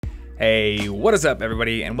Hey, what is up,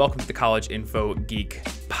 everybody, and welcome to the College Info Geek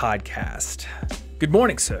podcast. Good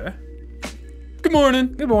morning, sir. Good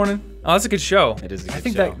morning. Good morning. Oh, that's a good show. It is a good show. I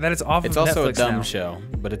think that is off of Netflix now. It's also a dumb show,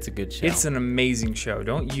 but it's a good show. It's an amazing show.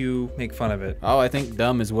 Don't you make fun of it. Oh, I think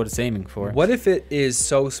dumb is what it's aiming for. What if it is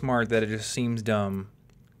so smart that it just seems dumb,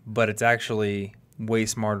 but it's actually way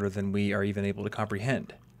smarter than we are even able to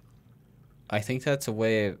comprehend? I think that's a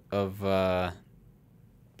way of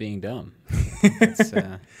being dumb.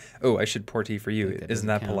 Oh, I should pour tea for you. Isn't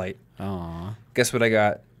that polite? Aw. Guess what I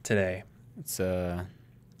got today? It's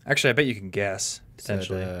Actually, I bet you can guess,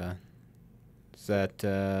 potentially. Is that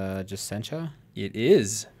just sencha? It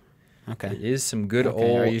is. Okay. It is some good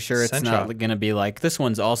old Are you sure it's sencha. not going to be like, this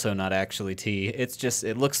one's also not actually tea. It's just,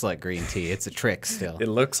 it looks like green tea. It's a trick still. It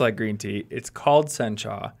looks like green tea. It's called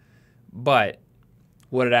sencha, but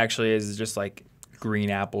what it actually is just like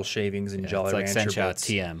green apple shavings and Jolly It's like Rancher sencha bits.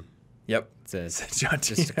 TM. Yep. It's Sencha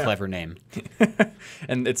just a TM. clever name.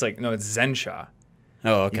 And it's like, no, it's Zensha.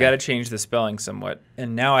 Oh, okay. You got to change the spelling somewhat.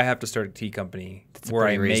 And now I have to start a tea company where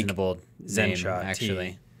I make reasonable Zensha name,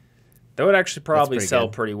 actually. tea. That would actually probably pretty sell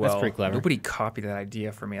good. pretty well. That's pretty clever. Nobody copied that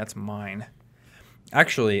idea for me. That's mine.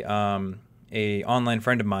 Actually, a online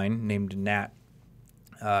friend of mine named Nat,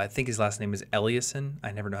 I think his last name is Eliason.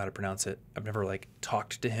 I never know how to pronounce it. I've never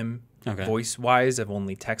talked to him voice-wise. I've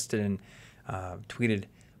only texted and tweeted.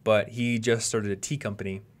 But he just started a tea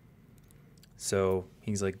company. So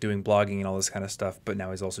he's doing blogging and all this kind of stuff. But now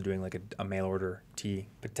he's also doing a mail order tea,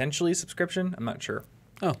 potentially subscription. I'm not sure.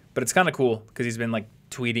 Oh. But it's kind of cool because he's been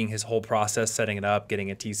tweeting his whole process, setting it up, getting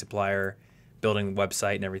a tea supplier, building the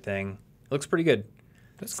website and everything. It looks pretty good.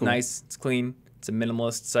 That's It's cool. nice. It's clean. It's a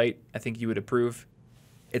minimalist site. I think you would approve.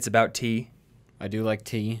 It's about tea. I do like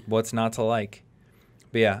tea. What's not to like?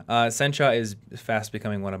 But yeah, sencha is fast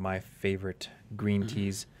becoming one of my favorite green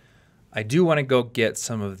teas. I do want to go get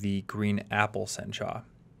some of the green apple sencha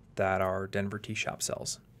that our Denver Tea Shop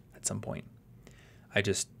sells at some point. I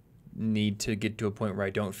just need to get to a point where I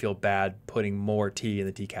don't feel bad putting more tea in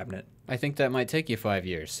the tea cabinet. I think that might take you 5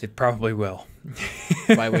 years, It probably will.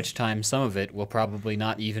 by which time some of it will probably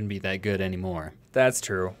not even be that good anymore. That's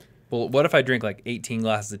true. Well, what if I drink 18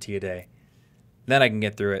 glasses of tea a day? Then I can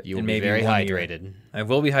get through it. You will in be maybe very 1 year. hydrated. I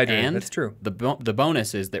will be hydrated. And that's true. The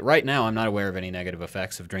bonus is that right now I'm not aware of any negative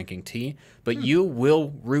effects of drinking tea, but you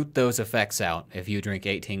will root those effects out if you drink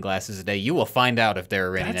 18 glasses a day. You will find out if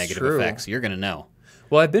there are any That's negative true. effects. You're going to know.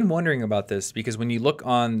 Well, I've been wondering about this because when you look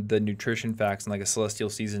on the nutrition facts in a Celestial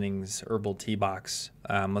Seasonings herbal tea box,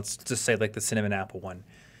 let's just say the cinnamon apple one.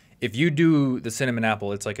 If you do the cinnamon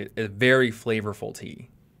apple, it's a very flavorful tea,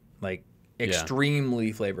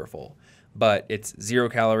 extremely flavorful. But it's 0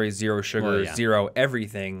 calories, 0 sugar, 0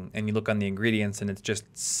 everything. And you look on the ingredients and it's just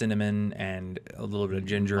cinnamon and a little bit of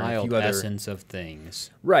ginger and a Mild few other essence of things.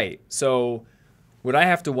 Right. So what I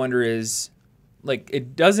have to wonder is,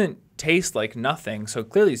 it doesn't taste like nothing, so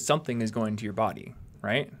clearly something is going to your body,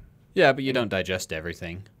 right? Yeah, but you don't digest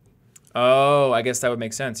everything. Oh, I guess that would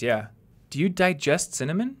make sense, yeah. Do you digest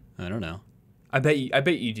cinnamon? I don't know. I bet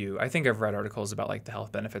you do. I think I've read articles about the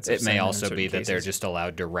health benefits of It may cinnamon in also be certain that they're cases. just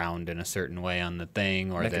allowed to round in a certain way on the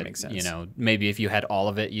thing, or That could that, make sense. maybe if you had all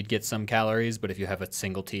of it, you'd get some calories, but if you have a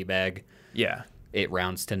single tea bag, Yeah. it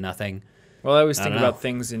rounds to nothing. Well, I always I think don't know. about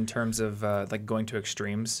things in terms of going to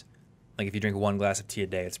extremes. If you drink 1 glass of tea a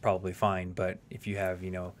day, it's probably fine. But if you have,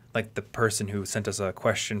 the person who sent us a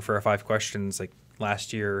question for our 5 questions,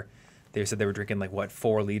 last year, they said they were drinking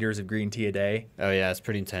 4 liters of green tea a day. Oh, yeah, it's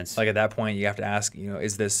pretty intense. At that point, you have to ask,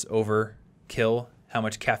 is this overkill? How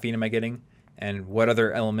much caffeine am I getting? And what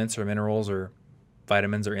other elements or minerals or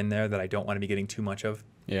vitamins are in there that I don't want to be getting too much of?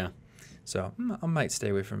 Yeah. So I might stay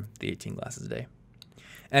away from the 18 glasses a day.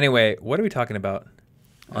 Anyway, what are we talking about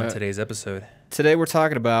on today's episode? Today we're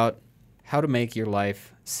talking about how to make your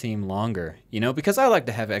life seem longer. Because I like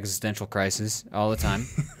to have existential crises all the time.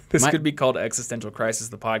 This could be called Existential Crisis,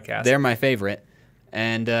 the podcast. They're my favorite.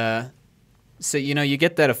 And so, you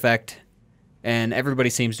get that effect, and everybody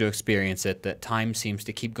seems to experience it, that time seems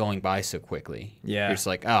to keep going by so quickly. Yeah. You're just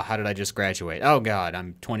oh, how did I just graduate? Oh, God,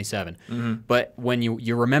 I'm 27. Mm-hmm. But when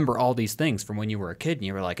you remember all these things from when you were a kid, and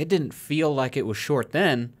you were it didn't feel like it was short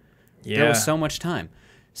then. Yeah. There was so much time.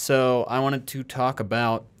 So I wanted to talk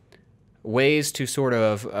about ways to sort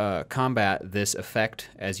of combat this effect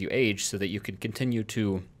as you age so that you can continue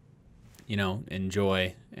to,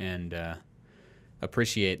 enjoy and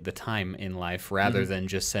appreciate the time in life rather than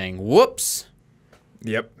just saying, whoops.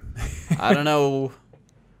 Yep. I don't know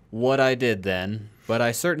what I did then, but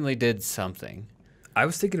I certainly did something. I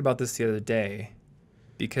was thinking about this the other day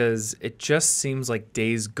because it just seems like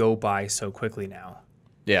days go by so quickly now.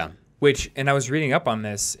 Yeah. And I was reading up on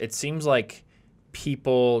this. It seems like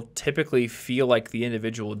people typically feel like the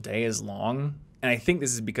individual day is long. And I think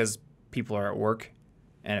this is because people are at work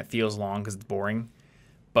and it feels long because it's boring.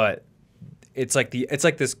 But it's like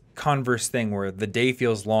this converse thing where the day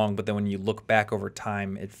feels long, but then when you look back over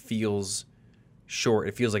time, it feels short.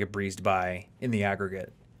 It feels like it breezed by in the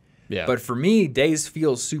aggregate. Yeah. But for me, days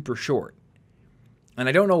feel super short. And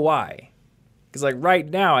I don't know why. Because like right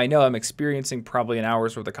now, I know I'm experiencing probably an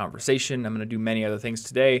hour's worth of conversation. I'm going to do many other things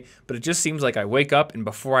today. But it just seems like I wake up and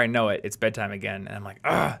before I know it, it's bedtime again. And I'm like,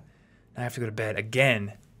 I have to go to bed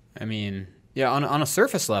again. I mean, yeah, on a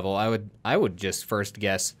surface level, I would just first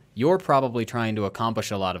guess you're probably trying to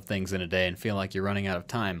accomplish a lot of things in a day and feel like you're running out of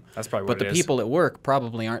time. That's probably what But it the is. people at work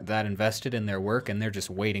probably aren't that invested in their work, and they're just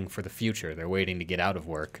waiting for the future. They're waiting to get out of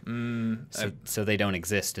work. So they don't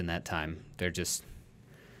exist in that time. They're just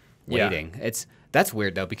waiting. That's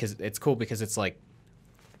weird, though, because it's cool because it's like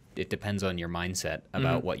it depends on your mindset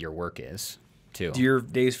about what your work is, too. Do your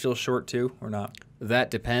days feel short, too, or not?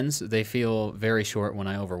 That depends. They feel very short when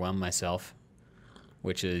I overwhelm myself,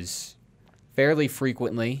 which is fairly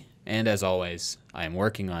frequently, and as always, I am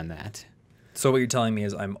working on that. So what you're telling me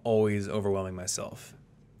is I'm always overwhelming myself,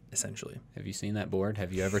 essentially. Have you seen that board?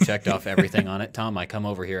 Have you ever checked off everything on it? Tom, I come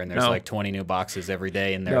over here and there's No. like 20 new boxes every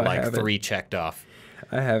day, and they're No, I like haven't. 3 checked off.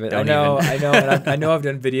 I have it. Don't I know. even. And I know I've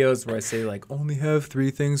done videos where I say like only have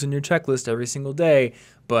 3 things on your checklist every single day,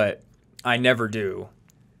 but I never do.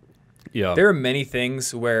 Yeah. There are many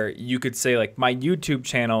things where you could say like my YouTube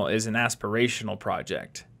channel is an aspirational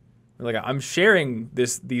project. Like I'm sharing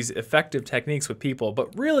these effective techniques with people,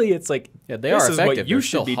 but really it's like Yeah, they this are is what effective. you They're should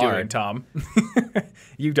still be hard. doing, Tom.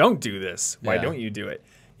 You don't do this. Why Yeah. don't you do it?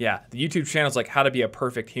 Yeah, the YouTube channel is like how to be a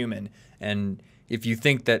perfect human, and if you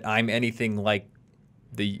think that I'm anything like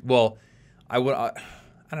I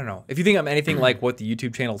don't know. If you think I'm anything like what the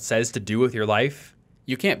YouTube channel says to do with your life,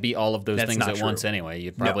 You can't be all of those That's things not at true. once anyway.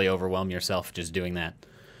 You'd probably overwhelm yourself just doing that.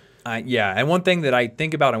 yeah. And one thing that I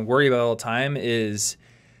think about and worry about all the time is,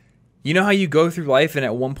 you know how you go through life and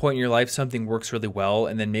at one point in your life something works really well,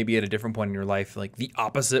 and then maybe at a different point in your life like the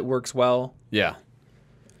opposite works well. Yeah.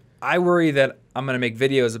 I worry that I'm gonna make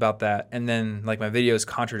videos about that, and then like my videos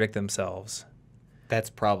contradict themselves. That's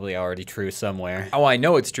probably already true somewhere. Oh, I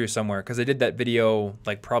know it's true somewhere because I did that video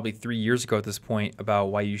like probably 3 years ago at this point about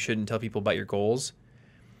why you shouldn't tell people about your goals.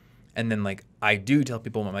 And then like I do tell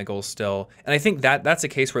people about my goals still. And I think that's a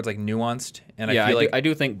case where it's like nuanced. And Yeah, I feel I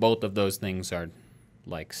do think both of those things are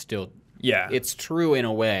like still yeah. it's true in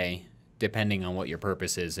a way depending on what your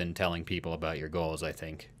purpose is in telling people about your goals, I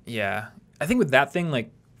think. Yeah. I think with that thing, like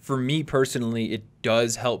for me personally, it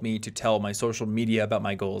does help me to tell my social media about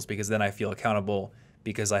my goals because then I feel accountable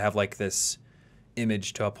because I have like this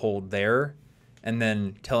image to uphold there. And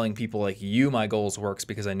then telling people like you my goals works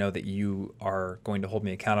because I know that you are going to hold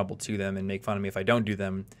me accountable to them and make fun of me if I don't do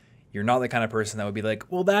them. You're not the kind of person that would be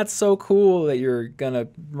like, well, that's so cool that you're going to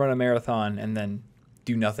run a marathon and then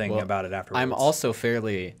do nothing about it afterwards. I'm also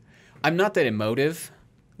I'm not that emotive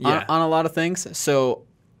Yeah. on a lot of things. So,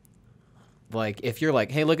 like, if you're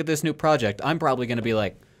like, hey, look at this new project, I'm probably going to be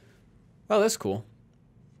like, oh, that's cool.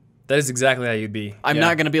 That is exactly how you'd be. I'm Yeah.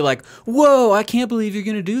 not going to be like, whoa, I can't believe you're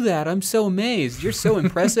going to do that. I'm so amazed. You're so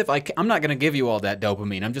impressive. I'm not going to give you all that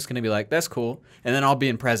dopamine. I'm just going to be like, that's cool. And then I'll be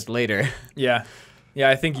impressed later. Yeah. Yeah,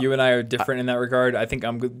 I think you and I are different in that regard. I think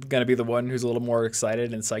I'm going to be the one who's a little more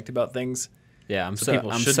excited and psyched about things. Yeah, I'm So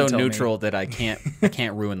people so shouldn't tell me. neutral that I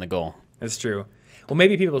can't ruin the goal. That's true. Well,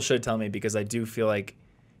 maybe people should tell me because I do feel like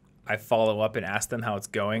I follow up and ask them how it's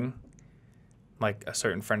going. Like a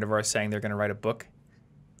certain friend of ours saying they're going to write a book.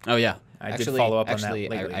 Oh yeah, I did follow up on that actually,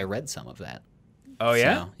 lately. I read some of that. Oh,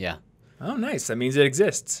 yeah? So, yeah. Oh, nice. That means it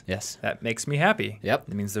exists. Yes. That makes me happy. Yep.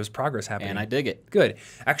 It means there's progress happening. And I dig it. Good.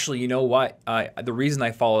 Actually, you know what? The reason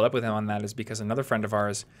I followed up with him on that is because another friend of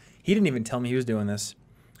ours, he didn't even tell me he was doing this,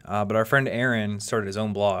 but our friend Aaron started his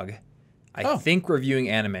own blog, I think reviewing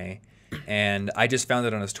anime, and I just found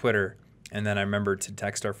it on his Twitter, and then I remembered to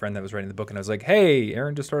text our friend that was writing the book, and I was like, hey,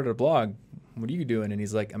 Aaron just started a blog. What are you doing? And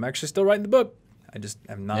he's like, I'm actually still writing the book.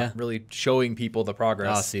 I'm not really showing people the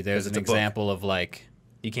progress. Oh, see, there's 'cause an it's a book. example of like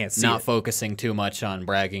You can't see not it. focusing too much on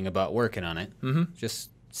bragging about working on it. Mm-hmm. Just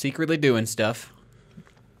secretly doing stuff.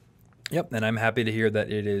 Yep, and I'm happy to hear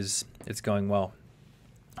that it's going well.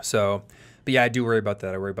 So, but yeah, I do worry about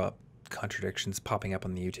that. I worry about contradictions popping up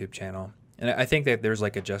on the YouTube channel. And I think that there's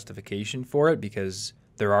like a justification for it because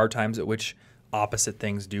there are times at which opposite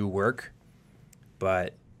things do work.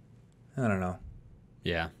 But I don't know.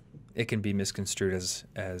 Yeah. It can be misconstrued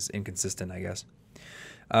as inconsistent, I guess.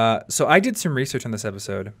 So I did some research on this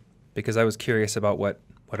episode because I was curious about what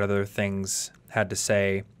other things had to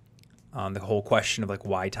say on the whole question of like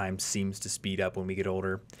why time seems to speed up when we get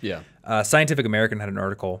older. Yeah. Scientific American had an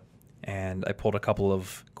article, and I pulled a couple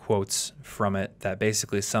of quotes from it that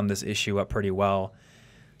basically sum this issue up pretty well.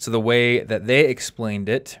 So the way that they explained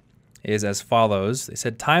it is as follows. They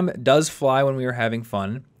said, time does fly when we are having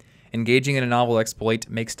fun. Engaging in a novel exploit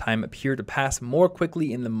makes time appear to pass more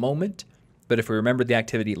quickly in the moment, but if we remember the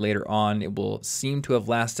activity later on, it will seem to have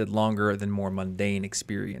lasted longer than more mundane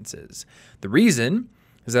experiences. The reason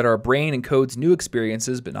is that our brain encodes new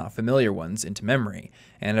experiences, but not familiar ones, into memory,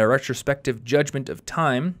 and our retrospective judgment of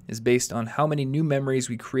time is based on how many new memories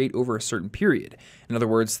we create over a certain period. In other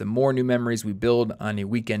words, the more new memories we build on a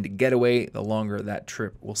weekend getaway, the longer that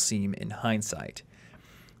trip will seem in hindsight.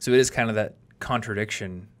 So it is kind of that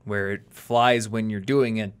contradiction where it flies when you're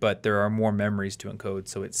doing it, but there are more memories to encode,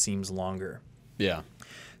 so it seems longer. Yeah.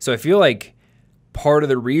 So I feel like part of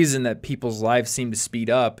the reason that people's lives seem to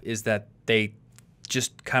speed up is that they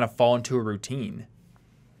just kind of fall into a routine.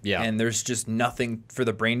 Yeah. And there's just nothing for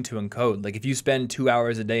the brain to encode. Like if you spend 2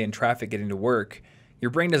 hours a day in traffic getting to work, your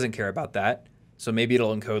brain doesn't care about that. So maybe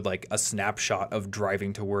it'll encode like a snapshot of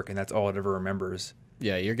driving to work, and that's all it ever remembers.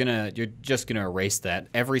 Yeah, you're just gonna erase that.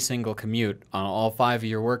 Every single commute on all 5 of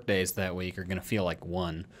your work days that week are gonna feel like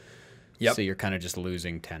one. Yep. So you're kind of just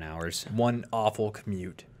losing 10 hours. One awful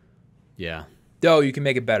commute. Yeah. Though you can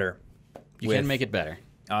make it better. You can make it better.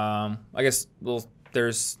 I guess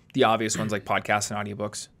there's the obvious ones like podcasts and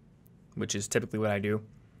audiobooks, which is typically what I do.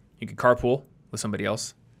 You could carpool with somebody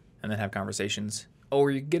else and then have conversations. Or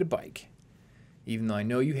you could get a bike. Even though I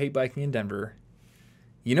know you hate biking in Denver.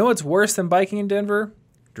 You know what's worse than biking in Denver?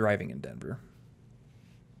 Driving in Denver.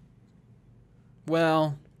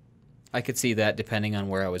 Well, I could see that depending on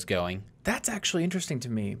where I was going. That's actually interesting to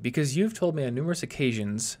me because you've told me on numerous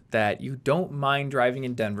occasions that you don't mind driving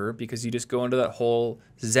in Denver because you just go into that whole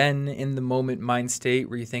zen in the moment mind state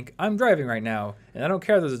where you think, I'm driving right now and I don't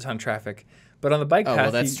care if there's a ton of traffic. But on the bike path,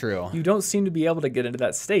 well, that's true. You don't seem to be able to get into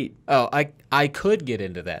that state. Oh, I could get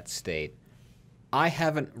into that state. I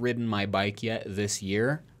haven't ridden my bike yet this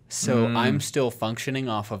year, so I'm still functioning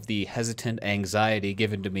off of the hesitant anxiety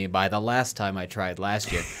given to me by the last time I tried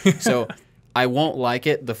last year. So I won't like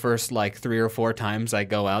it the first like 3 or 4 times I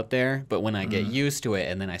go out there, but when I get used to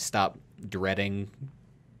it and then I stop dreading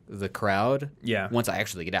the crowd, once I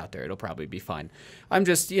actually get out there, it'll probably be fine. I'm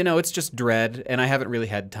just, it's just dread, and I haven't really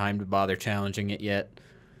had time to bother challenging it yet.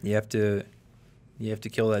 You have to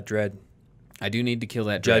kill that dread. I do need to kill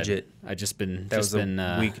that dread. Judge it. I just been That was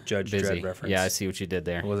a weak Judge busy. Dredd reference. Yeah, I see what you did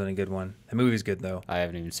there. It wasn't a good one. The movie's good though. I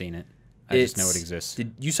haven't even seen it. I just know it exists.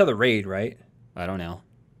 You saw The Raid, right? I don't know.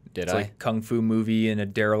 Did It's I? like a kung fu movie in a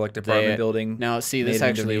derelict apartment building. Now, see, made this in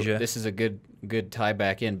actually, Indonesia. this is a good tie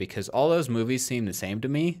back in because all those movies seem the same to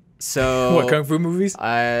me. So What, kung fu movies?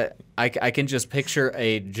 I can just picture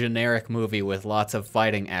a generic movie with lots of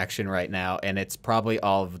fighting action right now, and it's probably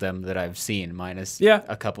all of them that I've seen, minus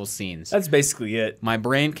a couple scenes. That's basically it. My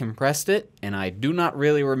brain compressed it, and I do not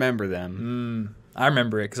really remember them. I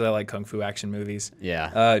remember it because I like kung fu action movies.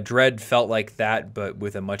 Yeah. Dread felt like that, but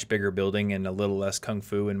with a much bigger building and a little less kung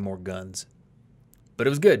fu and more guns. But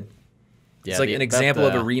it was good. Yeah, it's like an example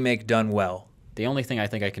of a remake done well. The only thing I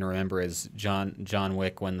think I can remember is John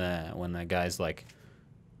Wick when the guy's like,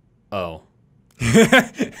 oh.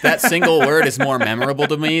 That single word is more memorable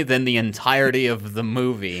to me than the entirety of the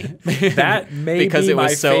movie. That may because be it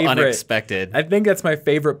was my so favorite. Unexpected. I think that's my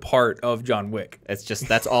favorite part of John Wick.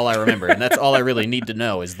 That's all I remember, and that's all I really need to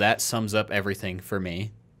know is that sums up everything for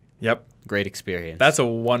me. Yep. Great experience. That's a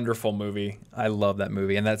wonderful movie. I love that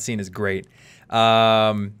movie, and that scene is great.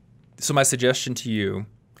 So my suggestion to you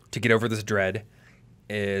to get over this dread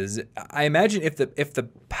is, I imagine if the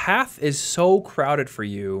path is so crowded for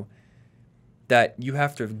you that you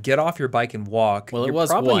have to get off your bike and walk. Well, it You're was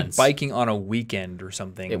probably once. biking on a weekend or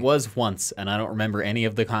something. It was once, and I don't remember any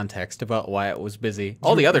of the context about why it was busy.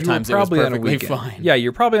 All the other times it was probably on a perfectly weekend. fine. Yeah,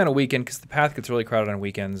 you're probably on a weekend because the path gets really crowded on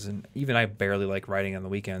weekends, and even I barely like riding on the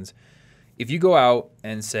weekends. If you go out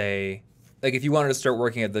and say, like if you wanted to start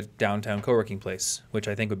working at the downtown co-working place, which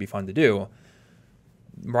I think would be fun to do,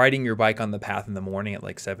 riding your bike on the path in the morning at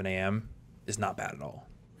like 7 a.m. is not bad at all.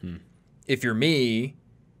 If you're me,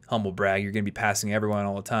 humble brag, you're going to be passing everyone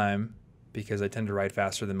all the time because I tend to ride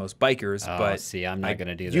faster than most bikers. But see, I'm not going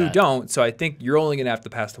to do that. You don't, so I think you're only going to have to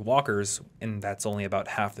pass the walkers, and that's only about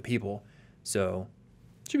half the people. So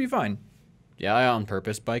it should be fine. Yeah, I on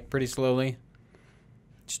purpose bike pretty slowly.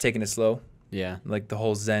 Just taking it slow. Yeah. Like the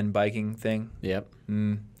whole Zen biking thing. Yep.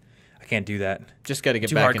 I can't do that. Just got to get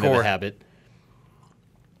Too back into hardcore. the habit.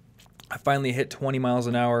 I finally hit 20 miles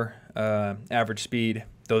an hour average speed,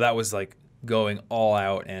 though that was like going all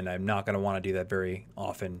out, and I'm not going to want to do that very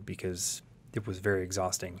often because it was very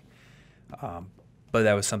exhausting. But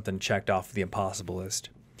that was something checked off the impossible list.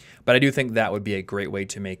 But I do think that would be a great way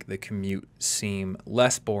to make the commute seem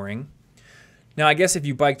less boring. Now, I guess if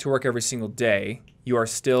you bike to work every single day, you are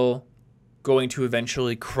still going to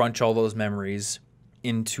eventually crunch all those memories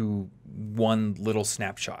into one little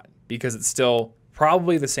snapshot because it's still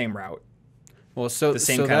probably the same route. Well, so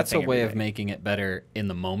that's a way of day. Making it better in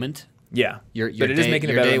the moment. Yeah, Your but it day, is making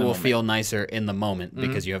it your better day in the will moment. feel nicer in the moment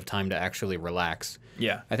because you have time to actually relax.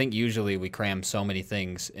 Yeah. I think usually we cram so many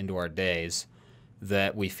things into our days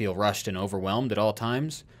that we feel rushed and overwhelmed at all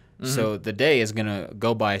times. So the day is going to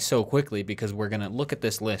go by so quickly because we're going to look at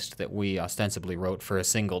this list that we ostensibly wrote for a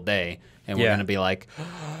single day, and we're going to be like,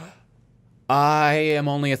 I am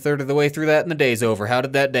only a third of the way through that and the day's over. How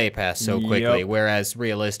did that day pass so quickly? Yep. Whereas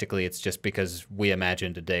realistically, it's just because we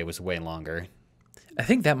imagined a day was way longer. I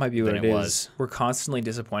think that might be what than it it is. was. We're constantly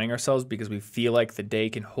disappointing ourselves because we feel like the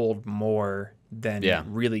day can hold more than it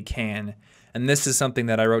really can. And this is something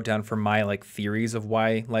that I wrote down for my like theories of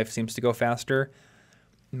why life seems to go faster.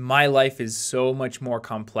 My life is so much more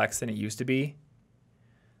complex than it used to be.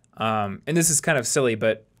 And this is kind of silly,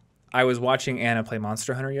 but I was watching Anna play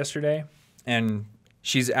Monster Hunter yesterday, and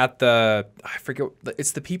she's at I forget,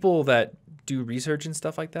 it's the people that do research and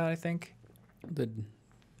stuff like that, I think.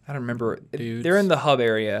 I don't remember. Dudes. They're in the hub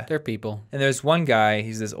area. They're people. And there's one guy,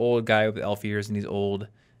 he's this old guy with elf ears, and he's old,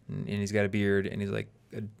 and he's got a beard, and he's like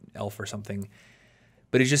an elf or something.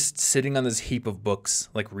 But he's just sitting on this heap of books,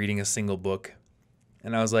 like reading a single book.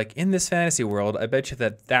 And I was like, in this fantasy world, I bet you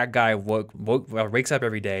that guy wakes up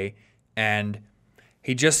every day, and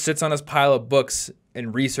he just sits on his pile of books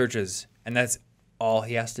and researches, and that's all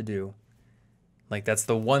he has to do. Like, that's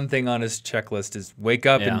the one thing on his checklist is wake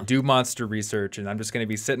up and do monster research, and I'm just going to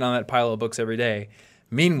be sitting on that pile of books every day.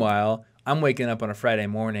 Meanwhile, I'm waking up on a Friday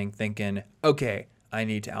morning thinking, okay, I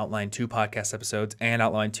need to outline 2 podcast episodes and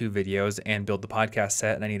outline 2 videos and build the podcast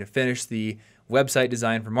set, and I need to finish the website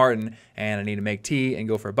design for Martin, and I need to make tea and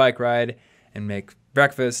go for a bike ride and make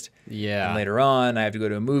breakfast. Yeah. And later on, I have to go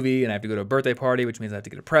to a movie, and I have to go to a birthday party, which means I have to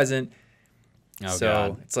get a present. Oh, so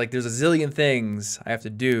God. it's like there's a zillion things I have to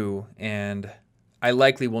do, and I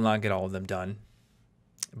likely will not get all of them done.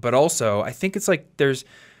 But also, I think it's like there's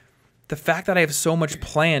the fact that I have so much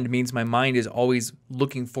planned means my mind is always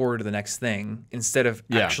looking forward to the next thing instead of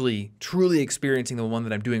actually truly experiencing the one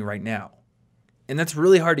that I'm doing right now. And that's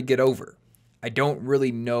really hard to get over. I don't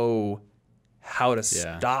really know how to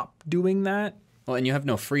stop doing that. Well, and you have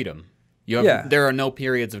no freedom. There are no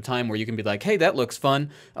periods of time where you can be like, hey, that looks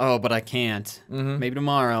fun. Oh, but I can't. Maybe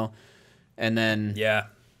tomorrow. And then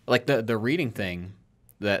like the reading thing,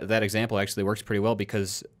 that example actually works pretty well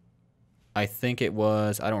because I think it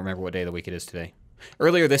was, I don't remember what day of the week it is today.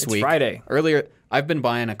 Earlier this week. Friday. I've been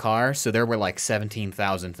buying a car, so there were like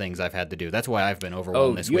 17,000 things I've had to do. That's why I've been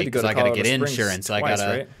overwhelmed this week because I got to get insurance.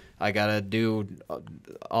 I got to do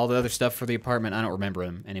all the other stuff for the apartment. I don't remember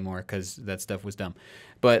them anymore because that stuff was dumb.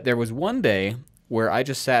 But there was one day where I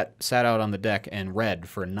just sat out on the deck and read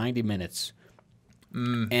for 90 minutes.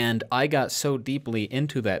 And I got so deeply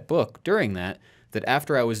into that book during that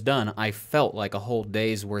after I was done, I felt like a whole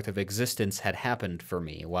day's worth of existence had happened for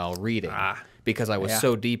me while reading. Because I was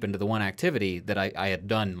so deep into the one activity that I had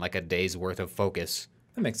done like a day's worth of focus.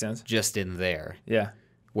 That makes sense. Just in there. Yeah.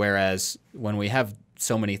 Whereas when we have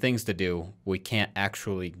so many things to do, we can't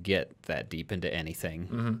actually get that deep into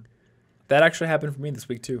anything. That actually happened for me this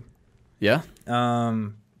week too. Yeah?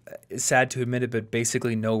 It's sad to admit it, but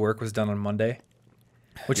basically no work was done on Monday.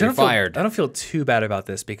 Which You're I don't fired. I don't feel too bad about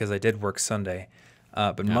this because I did work Sunday.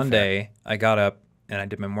 But Monday, I got up and I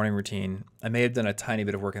did my morning routine. I may have done a tiny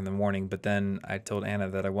bit of work in the morning, but then I told Anna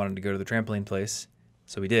that I wanted to go to the trampoline place.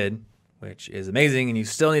 So we did, which is amazing, and you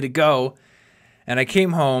still need to go. And I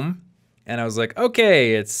came home, and I was like,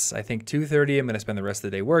 okay, it's, I think, 2:30. I'm going to spend the rest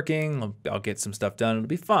of the day working. I'll get some stuff done. It'll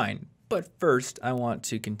be fine. But first, I want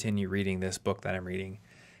to continue reading this book that I'm reading.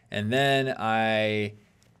 And then I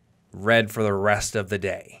read for the rest of the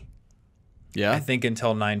day. Yeah? I think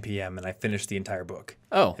until 9 p.m., and I finished the entire book.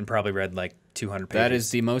 Oh. And probably read like 200 pages. That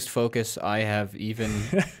is the most focus I have even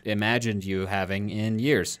imagined you having in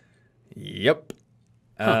years. Yep.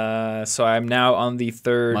 So I'm now on the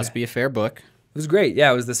 3rd. Must be a fair book. It was great.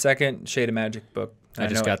 Yeah, it was the 2nd Shade of Magic book. I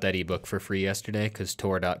just got that ebook for free yesterday because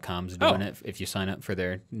Tor.com's doing it if you sign up for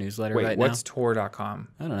their newsletter right now. Wait, what's Tor.com?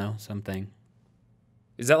 I don't know, something.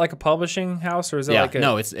 Is that like a publishing house or is it like a...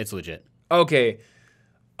 No, it's legit. Okay.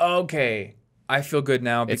 I feel good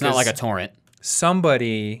now because... It's not like a torrent.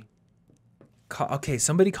 Somebody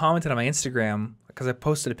commented on my Instagram because I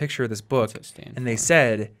posted a picture of this book and they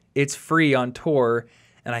said it's free on Tor.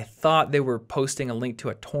 And I thought they were posting a link to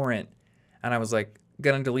a torrent. And I was like,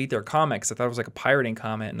 going to delete their comics. I thought it was like a pirating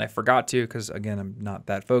comment, and I forgot to because, again, I'm not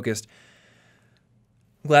that focused.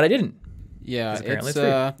 Glad I didn't. Yeah, Apparently it's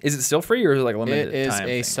free. Is it still free or is it like a limited time? It is thing?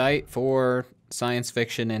 a site for science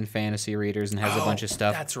fiction and fantasy readers and has a bunch of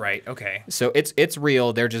stuff. That's right. Okay. So it's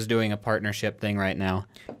real. They're just doing a partnership thing right now.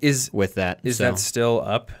 With that. Is that still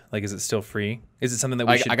up? Like, is it still free? Is it something that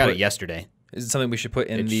we should? I got it yesterday. Is it something we should put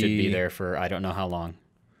in It should be there for I don't know how long.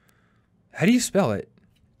 How do you spell it?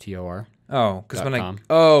 TOR. Oh, because when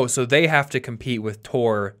 .com. so they have to compete with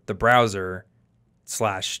Tor, the browser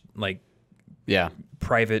 / like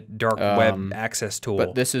private dark web access tool.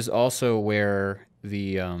 But this is also where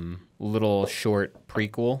the little short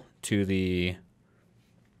prequel to the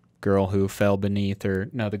girl who fell beneath, or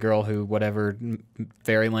no, the girl who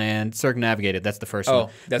Fairyland circumnavigated. That's the first one.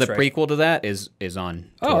 That's the right. prequel to that is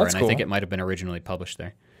on Tor, that's and cool. I think it might have been originally published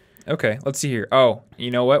there. Okay, let's see here. Oh,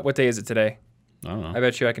 you know what? What day is it today? I don't know. I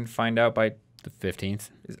bet you I can find out by The 15th.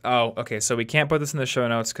 Oh, okay. So we can't put this in the show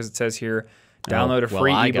notes because it says here, download a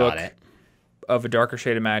free I ebook got it. of A Darker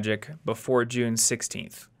Shade of Magic before June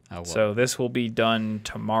 16th. Oh, well. So this will be done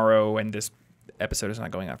tomorrow, and this episode is not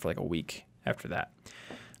going out for like a week after that.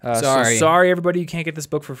 Sorry. So sorry, everybody. You can't get this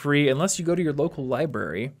book for free unless you go to your local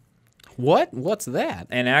library. What? What's that?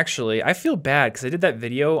 And actually, I feel bad because I did that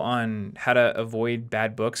video on how to avoid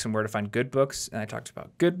bad books and where to find good books. And I talked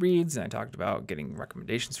about Goodreads, and I talked about getting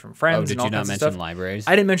recommendations from friends. Oh, did and all you not kinds of mention stuff. libraries?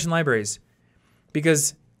 I didn't mention libraries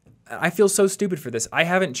because I feel so stupid for this. I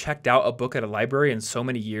haven't checked out a book at a library in so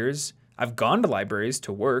many years. I've gone to libraries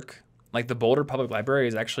to work. Like the Boulder Public Library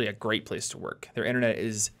is actually a great place to work. Their internet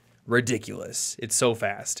is ridiculous. It's so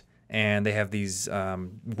fast. And they have these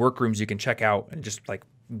workrooms you can check out and just like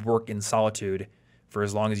work in solitude for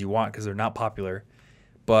as long as you want because they're not popular.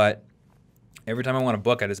 But every time I want a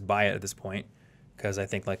book, I just buy it at this point because I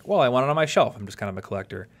think like, well, I want it on my shelf. I'm just kind of a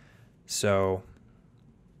collector. So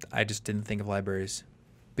I just didn't think of libraries.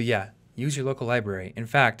 But yeah, use your local library. In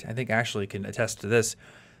fact, I think Ashley can attest to this.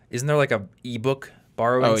 Isn't there like a ebook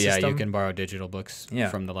borrowing system? Oh, yeah, you can borrow digital books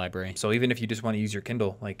from the library. So even if you just want to use your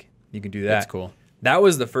Kindle, like you can do that. That's cool. That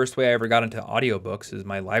was the first way I ever got into audiobooks is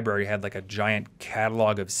my library had like a giant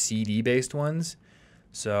catalog of CD-based ones.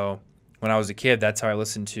 So when I was a kid, that's how I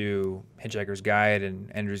listened to Hitchhiker's Guide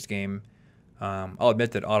and Ender's Game. I'll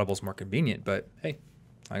admit that Audible's more convenient, but hey,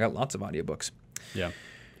 I got lots of audiobooks. Yeah.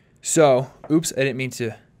 So, oops, I didn't mean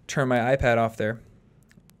to turn my iPad off there.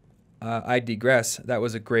 I digress. That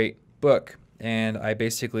was a great book, and I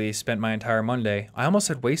basically spent my entire Monday. I almost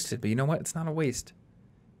said wasted, but you know what? It's not a waste.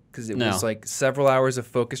 Because it was like several hours of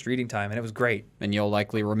focused reading time, and it was great. And you'll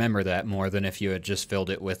likely remember that more than if you had just filled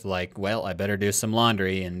it with like, well, I better do some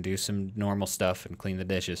laundry and do some normal stuff and clean the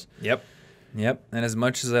dishes. Yep. And as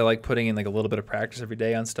much as I like putting in like a little bit of practice every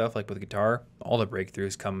day on stuff, like with guitar, all the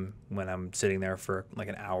breakthroughs come when I'm sitting there for like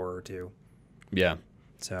an hour or two. Yeah.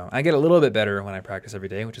 So I get a little bit better when I practice every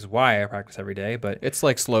day, which is why I practice every day. But it's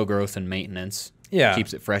like slow growth and maintenance. Yeah.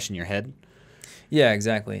 Keeps it fresh in your head. Yeah,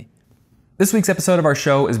 exactly. This week's episode of our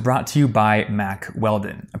show is brought to you by Mack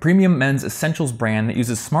Weldon, a premium men's essentials brand that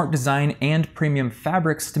uses smart design and premium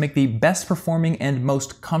fabrics to make the best performing and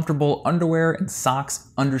most comfortable underwear and socks,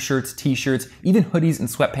 undershirts, t-shirts, even hoodies and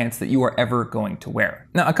sweatpants that you are ever going to wear.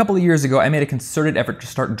 Now, a couple of years ago, I made a concerted effort to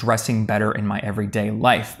start dressing better in my everyday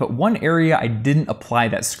life, but one area I didn't apply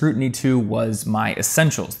that scrutiny to was my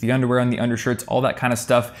essentials, the underwear and the undershirts, all that kind of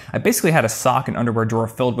stuff. I basically had a sock and underwear drawer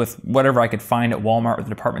filled with whatever I could find at Walmart or the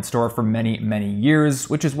department store for many years,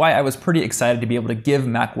 which is why I was pretty excited to be able to give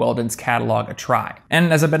Mack Weldon's catalog a try.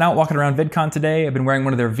 And as I've been out walking around VidCon today, I've been wearing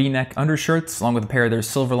one of their V-neck undershirts, along with a pair of their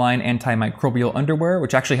Silverline antimicrobial underwear,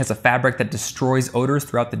 which actually has a fabric that destroys odors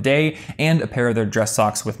throughout the day, and a pair of their dress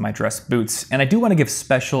socks with my dress boots. And I do want to give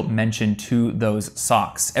special mention to those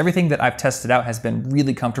socks. Everything that I've tested out has been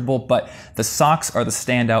really comfortable, but the socks are the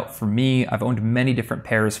standout for me. I've owned many different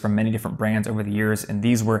pairs from many different brands over the years, and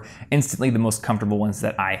these were instantly the most comfortable ones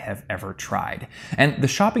that I have ever tried. And the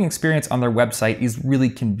shopping experience on their website is really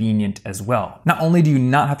convenient as well. Not only do you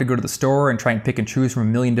not have to go to the store and try and pick and choose from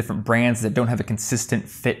a million different brands that don't have a consistent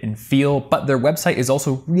fit and feel, but their website is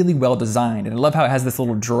also really well designed. And I love how it has this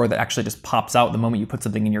little drawer that actually just pops out the moment you put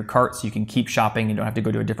something in your cart so you can keep shopping and don't have to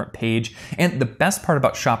go to a different page. And the best part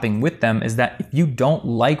about shopping with them is that if you don't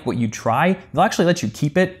like what you try, they'll actually let you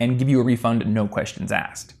keep it and give you a refund, no questions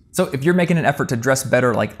asked. So if you're making an effort to dress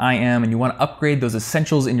better like I am and you want to upgrade those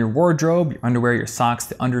essentials in your wardrobe, your underwear, your socks,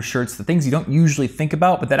 the undershirts, the things you don't usually think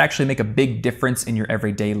about but that actually make a big difference in your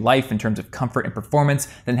everyday life in terms of comfort and performance,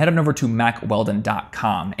 then head on over to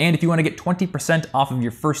macweldon.com. And if you want to get 20% off of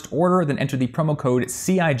your first order, then enter the promo code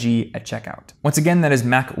CIG at checkout. Once again, that is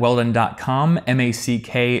macweldon.com,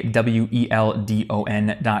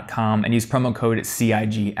 MACKWELDON.com, and use promo code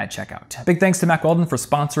CIG at checkout. Big thanks to Mack Weldon for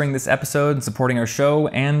sponsoring this episode and supporting our show,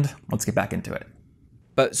 and let's get back into it.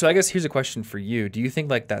 But so I guess here's a question for you. Do you think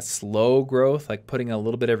like that slow growth, like putting a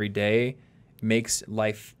little bit every day, makes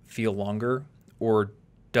life feel longer? Or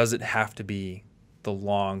does it have to be the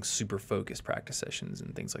long, super focused practice sessions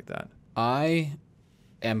and things like that? I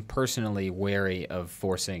am personally wary of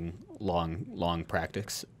forcing long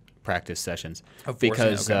practice sessions.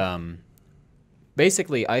 Because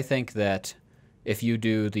basically I think that if you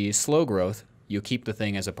do the slow growth, you keep the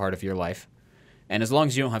thing as a part of your life. And as long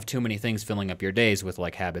as you don't have too many things filling up your days with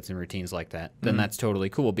like habits and routines like that, then that's totally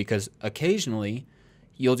cool, because occasionally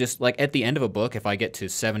you'll just, like at the end of a book, if I get to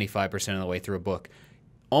 75% of the way through a book,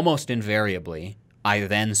 almost invariably, I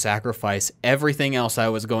then sacrifice everything else I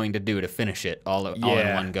was going to do to finish it all in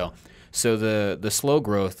one go. So the slow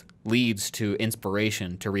growth leads to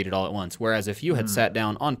inspiration to read it all at once. Whereas if you had sat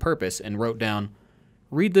down on purpose and wrote down,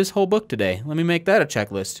 read this whole book today, let me make that a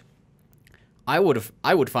checklist, I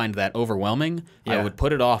would find that overwhelming. Yeah. I would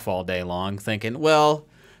put it off all day long thinking, well,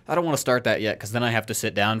 I don't want to start that yet because then I have to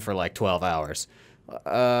sit down for like 12 hours.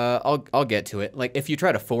 I'll get to it. Like if you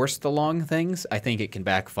try to force the long things, I think it can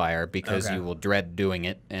backfire because you will dread doing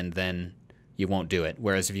it and then you won't do it.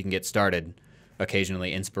 Whereas if you can get started,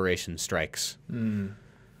 occasionally inspiration strikes.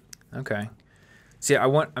 Okay. See,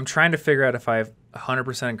 I'm trying to figure out if I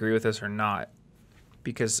 100% agree with this or not,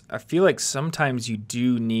 because I feel like sometimes you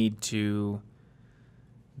do need to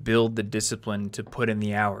build the discipline to put in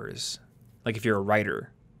the hours. Like if you're a writer.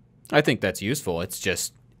 I think that's useful. It's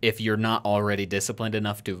just if you're not already disciplined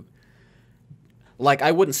enough to, like,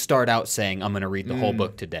 I wouldn't start out saying I'm going to read the whole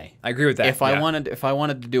book today. I agree with that. If I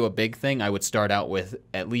wanted to do a big thing, I would start out with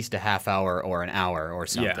at least a half hour or an hour or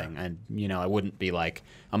something. And I wouldn't be like,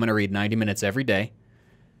 I'm going to read 90 minutes every day.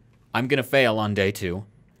 I'm going to fail on day 2.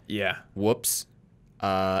 Yeah. Whoops.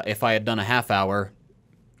 If I had done a half hour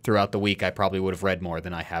throughout the week, I probably would have read more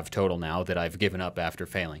than I have total now that I've given up after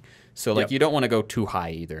failing. So, like, you don't want to go too high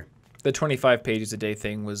either. The 25 pages a day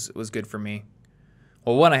thing was good for me.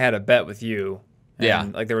 Well, one, I had a bet with you.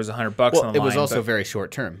 And, like, there was $100 on the line. It was also very short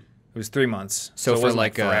term. It was 3 months. So it for wasn't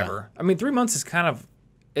like forever. I mean, 3 months is kind of,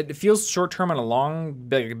 it feels short term on a long,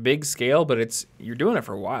 big scale, but you're doing it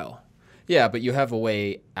for a while. Yeah, but you have a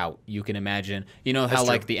way out. You can imagine. You know how,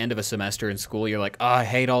 like, the end of a semester in school, you're like, oh, I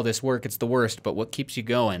hate all this work. It's the worst. But what keeps you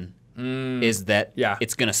going is that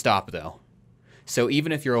it's going to stop, though. So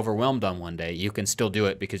even if you're overwhelmed on one day, you can still do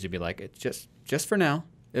it because you'll be like, it's just for now.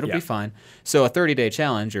 It'll be fine. So a 30-day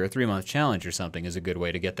challenge or a 3-month challenge or something is a good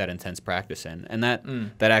way to get that intense practice in. And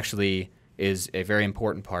that actually is a very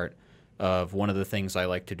important part of one of the things I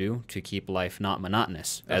like to do to keep life not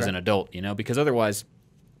monotonous as an adult, because otherwise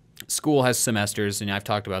school has semesters, and I've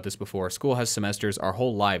talked about this before. School has semesters. Our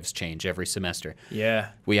whole lives change every semester. Yeah.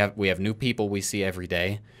 We have new people we see every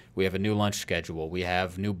day. We have a new lunch schedule. We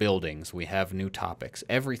have new buildings. We have new topics.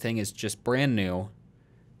 Everything is just brand new.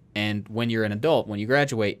 And when you're an adult, when you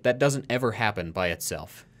graduate, that doesn't ever happen by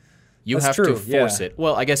itself. You have to force it.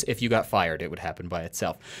 Well, I guess if you got fired, it would happen by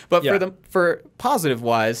itself. But for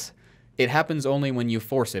positive-wise, it happens only when you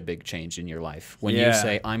force a big change in your life. When you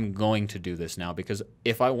say, I'm going to do this now. Because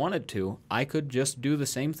if I wanted to, I could just do the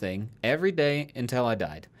same thing every day until I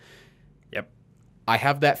died. Yep. I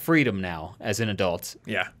have that freedom now as an adult.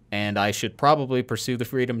 Yeah. And I should probably pursue the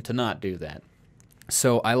freedom to not do that.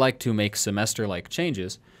 So I like to make semester-like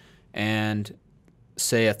changes and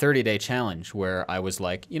say a 30-day challenge where I was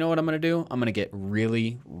like, you know what I'm going to do? I'm going to get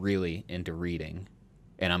really, really into reading.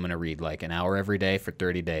 And I'm going to read like an hour every day for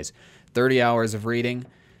 30 days. 30 hours of reading,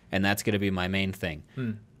 and that's going to be my main thing.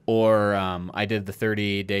 Or I did the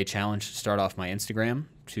 30-day challenge to start off my Instagram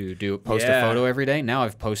to post a photo every day. Now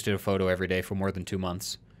I've posted a photo every day for more than 2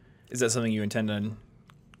 months. Is that something you intend on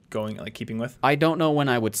keeping with? I don't know when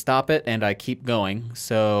I would stop it, and I keep going.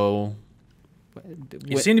 So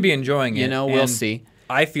you seem to be enjoying it. We'll see.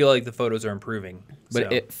 I feel like the photos are improving.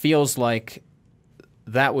 But it feels like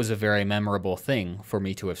that was a very memorable thing for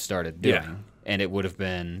me to have started doing. Yeah. And it would have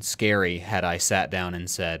been scary had I sat down and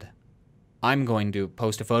said, I'm going to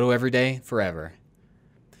post a photo every day forever.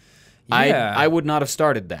 Yeah. I would not have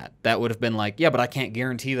started that. That would have been like, yeah, but I can't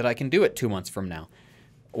guarantee that I can do it 2 months from now.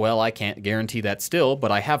 Well, I can't guarantee that still,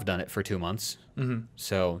 but I have done it for 2 months.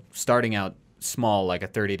 So starting out small, like a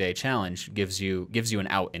 30-day challenge, gives you an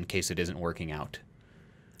out in case it isn't working out.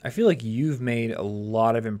 I feel like you've made a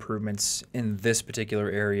lot of improvements in this particular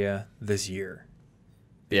area this year.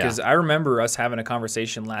 Because I remember us having a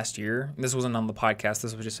conversation last year, and this wasn't on the podcast,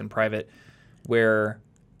 this was just in private, where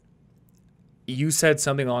you said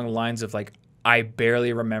something along the lines of like, I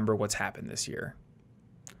barely remember what's happened this year.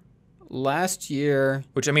 Last year,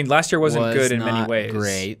 which I mean, last year wasn't good in many ways.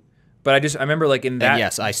 Great. But I remember like in that. And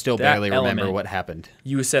yes, I still barely remember what happened.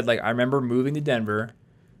 You said like, I remember moving to Denver,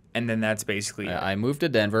 and then that's basically it. I moved to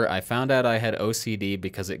Denver. I found out I had OCD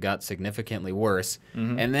because it got significantly worse.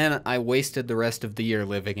 And then I wasted the rest of the year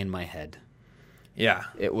living in my head. Yeah.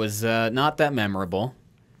 It was not that memorable.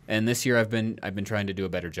 And this year I've been trying to do a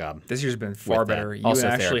better job. This year's been far better. You also,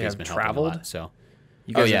 actually have traveled.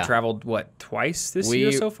 You guys have traveled what, twice this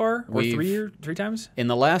year so far, or 3 times? In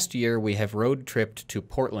the last year, we have road tripped to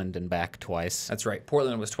Portland and back twice. That's right.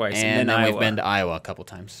 Portland was twice, and then we've been to Iowa a couple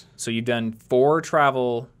times. So you've done 4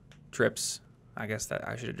 travel trips. I guess that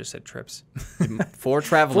I should have just said trips. 4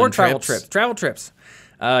 travel trips. Travel trips.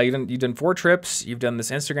 You've done 4 trips. You've done this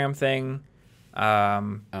Instagram thing.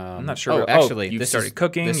 I'm not sure. Actually, you started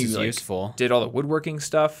cooking. This is like, useful. Did all the woodworking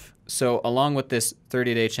stuff. So along with this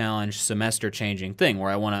 30-day challenge, semester-changing thing, where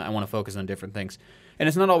I want to focus on different things, and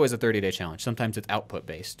it's not always a 30-day challenge. Sometimes it's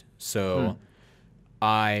output-based. So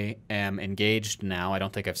I am engaged now. I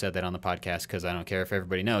don't think I've said that on the podcast because I don't care if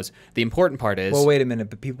everybody knows. The important part is... Well, wait a minute,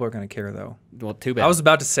 but people are going to care, though. Well, too bad. I was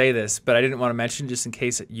about to say this, but I didn't want to mention just in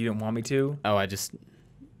case you didn't want me to. Oh,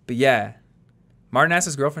 But yeah, Martin asked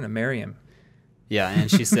his girlfriend to marry him. Yeah, and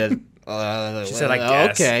she said... she said, I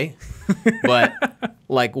guess. Okay. But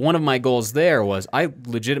like one of my goals there was I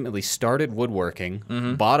legitimately started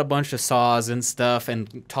woodworking, bought a bunch of saws and stuff,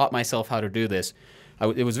 and taught myself how to do this.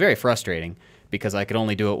 It was very frustrating because I could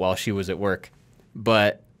only do it while she was at work.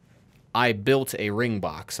 But I built a ring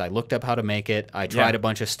box. I looked up how to make it. I tried a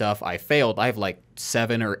bunch of stuff. I failed. I have like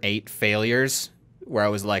 7 or 8 failures where I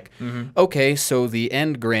was like, okay, so the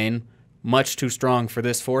end grain... much too strong for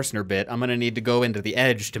this Forstner bit. I'm going to need to go into the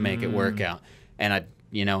edge to make it work out. And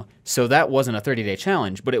so that wasn't a 30-day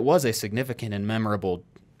challenge, but it was a significant and memorable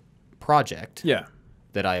project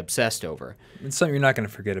that I obsessed over. It's something you're not going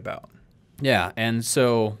to forget about. Yeah, and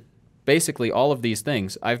so basically all of these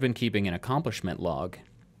things, I've been keeping an accomplishment log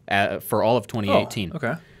for all of 2018. Oh,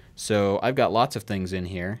 okay. So I've got lots of things in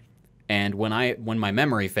here, and when my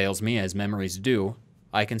memory fails me, as memories do,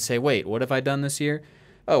 I can say, wait, what have I done this year?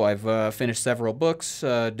 Oh, I've finished several books,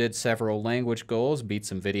 did several language goals, beat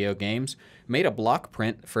some video games, made a block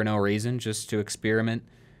print for no reason, just to experiment,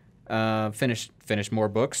 finished more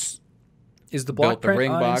books. Is the block print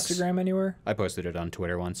ring on box. Instagram anywhere? I posted it on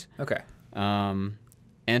Twitter once. Okay.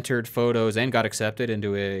 Entered photos and got accepted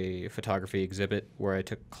into a photography exhibit where I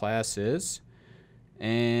took classes.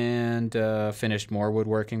 And finished more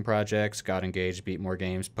woodworking projects, got engaged, beat more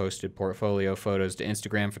games, posted portfolio photos to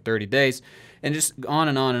Instagram for 30 days, and just on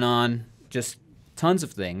and on and on, just tons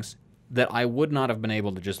of things that I would not have been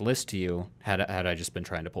able to just list to you had I just been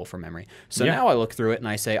trying to pull from memory. So now I look through it and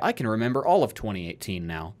I say, I can remember all of 2018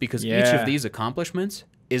 now, because each of these accomplishments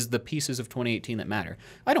is the pieces of 2018 that matter.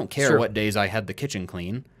 I don't care what days I had the kitchen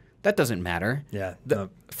clean. That doesn't matter. Yeah.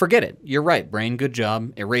 Forget it. You're right, brain. Good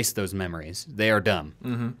job. Erase those memories. They are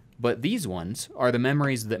dumb. But these ones are the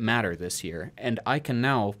memories that matter this year, and I can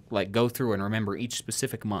now like go through and remember each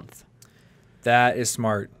specific month. That is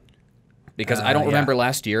smart. Because I don't remember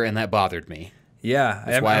last year, and that bothered me. Yeah.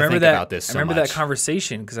 That's why I think about this so I remember much. that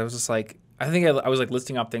conversation because I was just like, I think I was like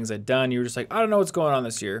listing off things I'd done. You were just like, I don't know what's going on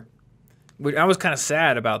this year. I was kind of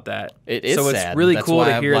sad about that. It is sad. So it's really cool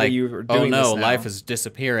to hear that you were doing this now. Life is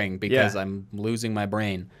disappearing because I'm losing my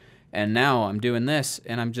brain. And now I'm doing this,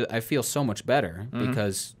 and I feel so much better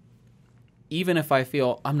because even if I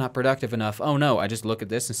feel I'm not productive enough, oh no, I just look at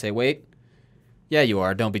this and say, wait, yeah, you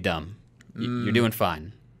are. Don't be dumb. You're doing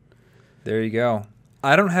fine. There you go.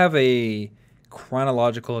 I don't have a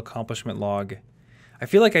chronological accomplishment log. I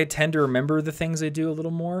feel like I tend to remember the things I do a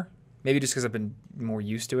little more, maybe just because I've been more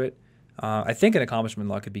used to it. I think an accomplishment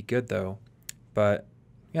log could be good, though. But,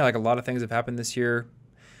 yeah, like a lot of things have happened this year.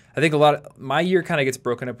 I think my year kind of gets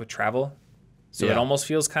broken up with travel. So it almost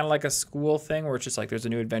feels kind of like a school thing where it's just like there's a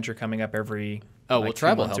new adventure coming up every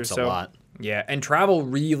travel helps a lot. Yeah, and travel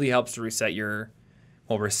really helps to reset your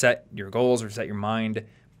goals, reset your mind,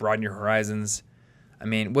 broaden your horizons. I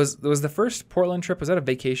mean, was the first Portland trip, was that a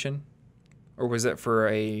vacation? Or was it for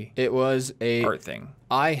It was a art thing?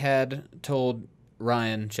 I had told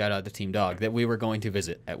Ryan, shout out to Team Dog, that we were going to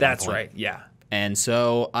visit at one point. That's right, yeah. And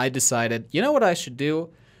so I decided, you know what I should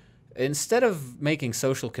do? instead of making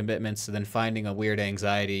social commitments and then finding a weird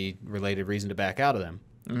anxiety-related reason to back out of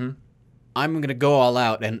them, I'm going to go all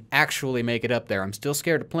out and actually make it up there. I'm still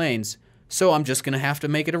scared of planes, so I'm just going to have to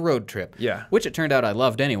make it a road trip. Yeah. Which it turned out I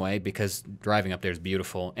loved anyway, because driving up there is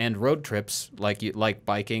beautiful. And road trips, like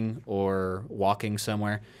biking or walking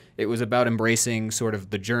somewhere, it was about embracing sort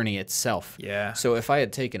of the journey itself. Yeah. So if I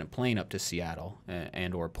had taken a plane up to Seattle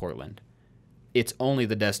and or Portland, it's only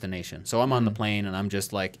the destination. So I'm on the plane and I'm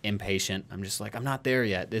just like impatient. I'm just like, I'm not there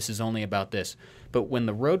yet. This is only about this. But when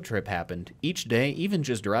the road trip happened, each day, even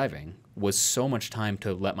just driving, was so much time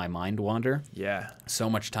to let my mind wander. Yeah. So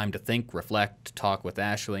much time to think, reflect, talk with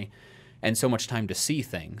Ashley, and so much time to see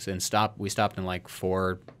things and stop. We stopped in like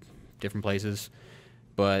 4 different places.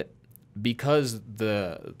 But because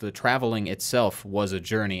the traveling itself was a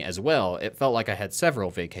journey as well, it felt like I had several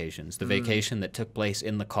vacations. The vacation that took place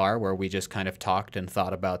in the car where we just kind of talked and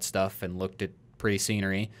thought about stuff and looked at pretty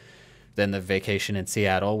scenery. Then the vacation in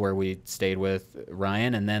Seattle where we stayed with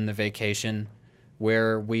Ryan, and then the vacation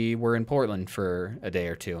where we were in Portland for a day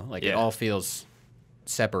or two. Like it all feels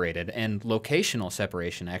separated. And locational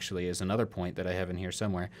separation actually is another point that I have in here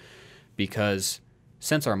somewhere, because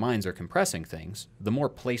since our minds are compressing things, the more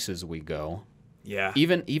places we go,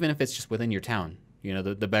 even if it's just within your town, you know,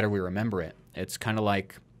 the better we remember it. It's kind of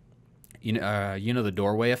like, you know, the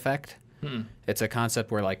doorway effect. It's a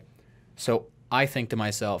concept where, like, so I think to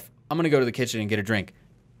myself, I'm gonna go to the kitchen and get a drink.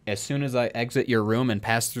 As soon as I exit your room and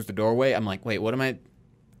pass through the doorway, I'm like, wait, what?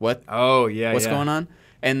 Oh, yeah. What's going on?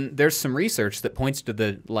 And there's some research that points to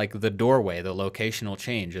the doorway, the locational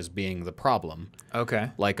change, as being the problem.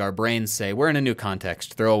 Okay. Like our brains say, we're in a new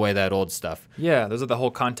context, throw away that old stuff. Yeah, those are the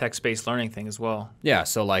whole context-based learning thing as well. Yeah,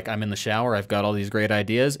 so like I'm in the shower, I've got all these great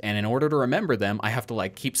ideas, and in order to remember them, I have to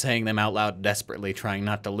like keep saying them out loud desperately, trying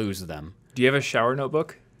not to lose them. Do you have a shower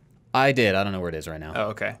notebook? I did. I don't know where it is right now. Oh,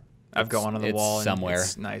 okay. I've got one on the wall. Somewhere. And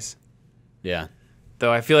it's nice. Yeah.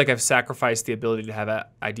 Though I feel like I've sacrificed the ability to have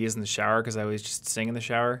ideas in the shower because I always just sing in the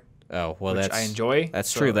shower. Oh, well, which I enjoy.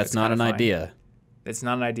 That's true. That's not an idea. It's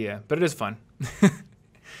not an idea, but it is fun.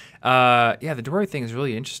 Yeah, the doorway thing is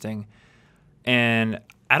really interesting. And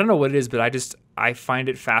I don't know what it is, but I find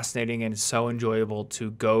it fascinating and so enjoyable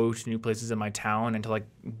to go to new places in my town and to like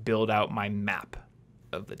build out my map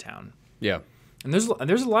of the town. Yeah. And there's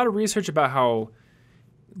a lot of research about how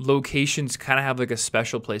locations kind of have like a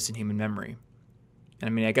special place in human memory. And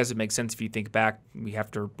I mean, I guess it makes sense if you think back. We have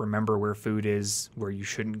to remember where food is, where you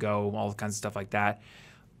shouldn't go, all kinds of stuff like that.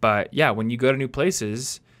 But yeah, when you go to new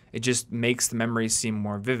places, it just makes the memories seem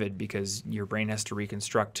more vivid because your brain has to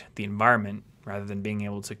reconstruct the environment rather than being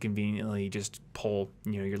able to conveniently just pull,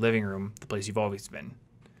 your living room, the place you've always been.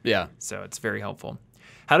 Yeah. So it's very helpful.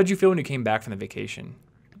 How did you feel when you came back from the vacation?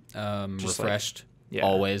 Refreshed,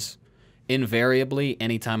 always. Invariably,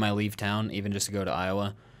 anytime I leave town, even just to go to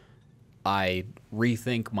Iowa, I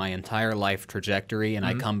rethink my entire life trajectory, and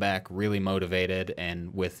I come back really motivated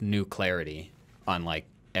and with new clarity on like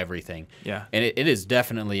everything. Yeah. And it is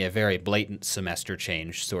definitely a very blatant semester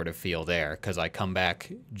change sort of feel there, because I come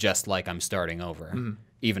back just like I'm starting over,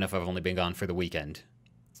 even if I've only been gone for the weekend.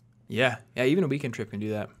 Yeah. Yeah, even a weekend trip can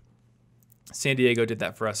do that. San Diego did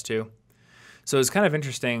that for us too. So it's kind of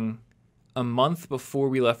interesting. A month before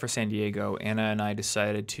we left for San Diego, Anna and I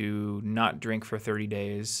decided to not drink for 30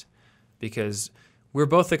 days because we're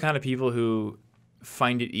both the kind of people who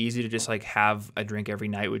find it easy to just like have a drink every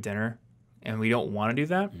night with dinner, and we don't want to do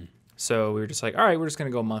that. So we were just like, all right, we're just going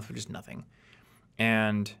to go a month with just nothing.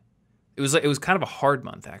 And it was kind of a hard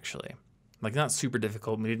month actually. Like not super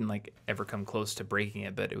difficult. We didn't like ever come close to breaking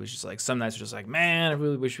it, but it was just like some nights were just like, man, I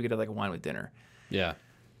really wish we could have like a wine with dinner. Yeah.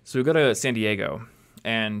 So we go to San Diego,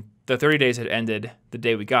 and the 30 days had ended the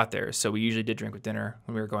day we got there. So we usually did drink with dinner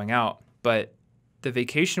when we were going out, but the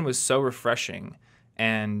vacation was so refreshing,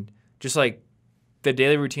 and just like the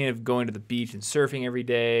daily routine of going to the beach and surfing every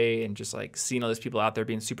day and just like seeing all these people out there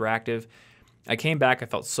being super active. I came back, I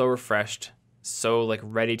felt so refreshed, so like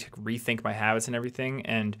ready to rethink my habits and everything.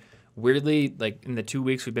 And weirdly, like in the 2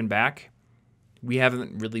 weeks we've been back, we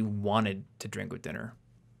haven't really wanted to drink with dinner.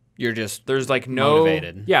 You're just there's like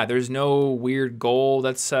motivated. Yeah, there's no weird goal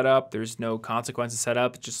that's set up. There's no consequences set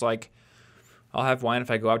up. It's just like I'll have wine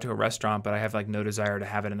if I go out to a restaurant, but I have like no desire to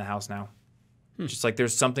have it in the house now. Just like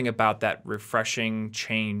there's something about that refreshing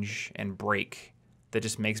change and break that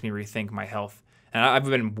just makes me rethink my health. And I've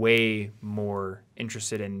been way more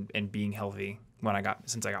interested in being healthy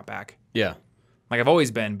since I got back. Yeah. Like I've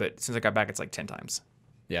always been, but since I got back, it's like 10 times.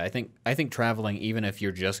 Yeah, I think traveling, even if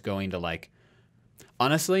you're just going to like,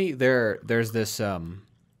 honestly, there's this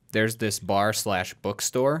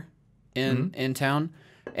bar/bookstore in town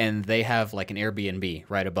and they have like an Airbnb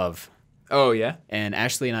right above. Oh, yeah? And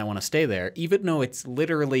Ashley and I want to stay there, even though it's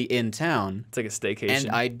literally in town. It's like a staycation. And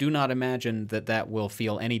I do not imagine that will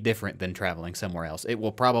feel any different than traveling somewhere else. It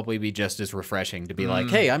will probably be just as refreshing to be like,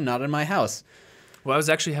 hey, I'm not in my house. Well, I was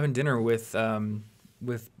actually having dinner with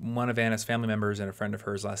one of Anna's family members and a friend of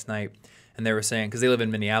hers last night, and they were saying, because they live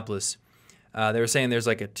in Minneapolis, they were saying there's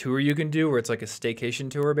like a tour you can do where it's like a staycation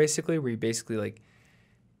tour, basically, where you basically like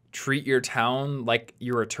treat your town like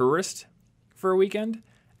you're a tourist for a weekend.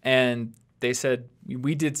 And they said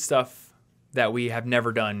we did stuff that we have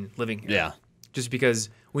never done living here. Yeah. Just because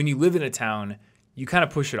when you live in a town, you kind of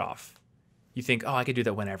push it off. You think, oh, I could do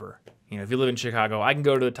that whenever. You know, if you live in Chicago, I can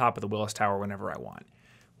go to the top of the Willis Tower whenever I want.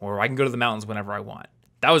 Or I can go to the mountains whenever I want.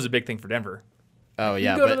 That was a big thing for Denver. Oh,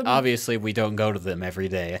 yeah, but obviously we don't go to them every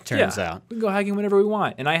day, it turns out. We can go hiking whenever we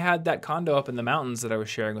want. And I had that condo up in the mountains that I was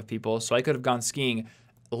sharing with people, so I could have gone skiing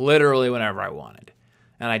literally whenever I wanted.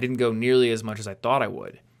 And I didn't go nearly as much as I thought I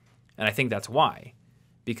would. And I think that's why.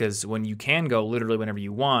 Because when you can go literally whenever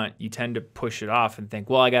you want, you tend to push it off and think,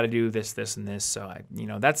 well, I got to do this, this, and this. So,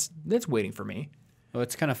 that's waiting for me. Well,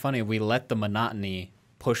 it's kind of funny. We let the monotony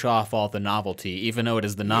push off all the novelty, even though it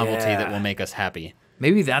is the novelty that will make us happy.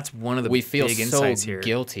 Maybe that's one of the big insights here. We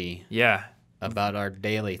feel so guilty about our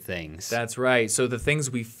daily things. That's right. So the things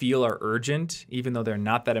we feel are urgent, even though they're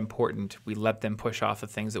not that important, we let them push off the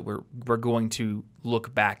things that we're going to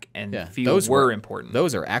look back and feel were important.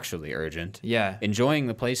 Those are actually urgent. Yeah. Enjoying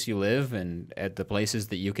the place you live and at the places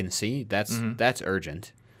that you can see, that's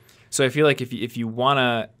urgent. So I feel like if you want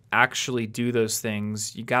to actually do those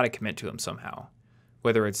things, you got to commit to them somehow.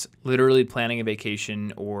 Whether it's literally planning a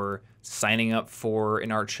vacation or signing up for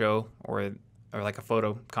an art show or like a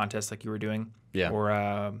photo contest like you were doing, or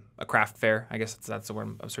a craft fair. I guess that's the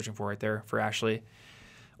word I'm searching for right there for Ashley,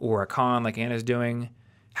 or a con like Anna's doing.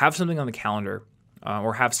 Have something on the calendar,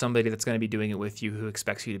 or have somebody that's going to be doing it with you who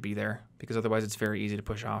expects you to be there, because otherwise it's very easy to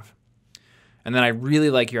push off. And then I really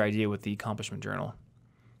like your idea with the accomplishment journal.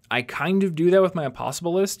 I kind of do that with my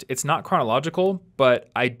impossible list. It's not chronological, but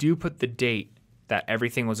I do put the date that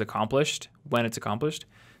everything was accomplished when it's accomplished.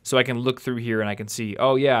 So I can look through here and I can see,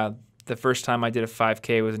 oh yeah, the first time I did a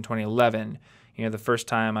 5K was in 2011. The first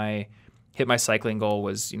time I hit my cycling goal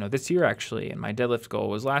was, this year actually, and my deadlift goal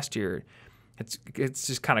was last year. It's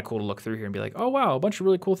just kind of cool to look through here and be like, oh wow, a bunch of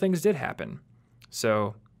really cool things did happen.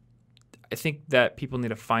 So I think that people need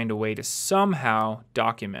to find a way to somehow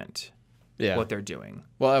document what they're doing.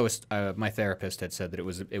 Well, my therapist had said that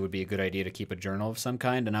it would be a good idea to keep a journal of some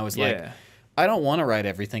kind, and I was like, I don't want to write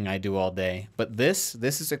everything I do all day, but this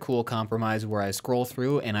is a cool compromise where I scroll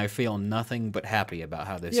through and I feel nothing but happy about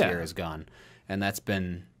how this year has gone. And that's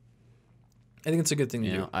been... I think it's a good thing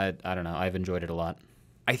to do. I don't know. I've enjoyed it a lot.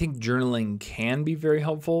 I think journaling can be very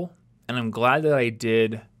helpful, and I'm glad that I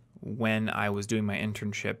did when I was doing my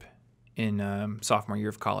internship in sophomore year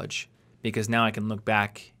of college, because now I can look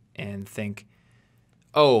back and think,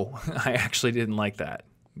 oh, I actually didn't like that.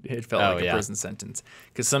 It felt like a prison sentence.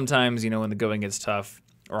 Because sometimes, when the going gets tough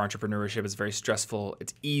or entrepreneurship is very stressful,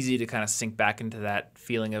 it's easy to kind of sink back into that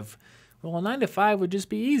feeling of, well, a 9 to 5 would just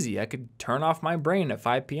be easy. I could turn off my brain at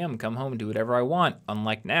 5 p.m., come home and do whatever I want.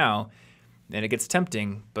 Unlike now, and it gets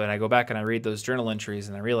tempting, but I go back and I read those journal entries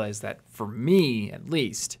and I realize that for me, at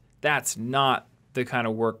least, that's not the kind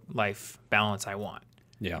of work-life balance I want.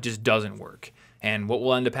 Yeah. It just doesn't work. And what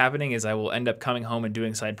will end up happening is I will end up coming home and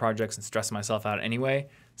doing side projects and stressing myself out anyway.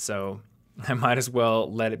 So I might as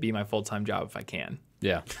well let it be my full-time job if I can.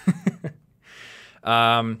 Yeah. So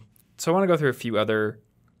I want to go through a few other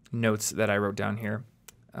notes that I wrote down here.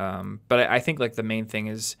 But I think like the main thing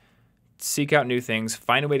is seek out new things,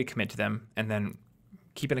 find a way to commit to them, and then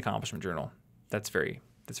keep an accomplishment journal. That's very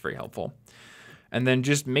helpful. And then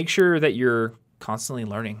just make sure that you're constantly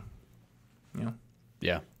learning.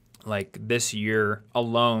 Yeah. Like this year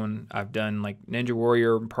alone, I've done like Ninja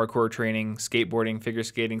Warrior, parkour training, skateboarding, figure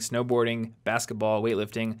skating, snowboarding, basketball,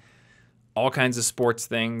 weightlifting, all kinds of sports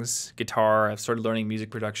things, guitar. I've started learning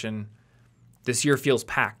music production. This year feels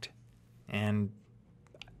packed. And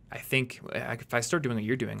I think if I start doing what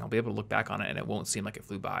you're doing, I'll be able to look back on it and it won't seem like it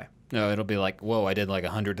flew by. No, it'll be like, whoa, I did like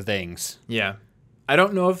 100 things. Yeah. I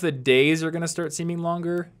don't know if the days are going to start seeming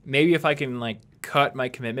longer. Maybe if I can like cut my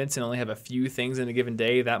commitments and only have a few things in a given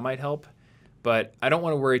day, that might help. But I don't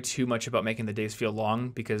want to worry too much about making the days feel long,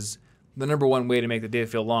 because the number one way to make the day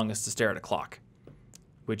feel long is to stare at a clock,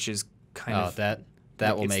 which is kind of... that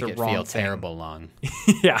will make it feel terrible long.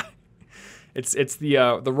 Yeah. It's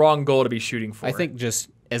the wrong goal to be shooting for. I think just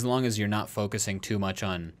as long as you're not focusing too much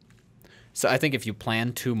on... So I think if you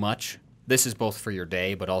plan too much, this is both for your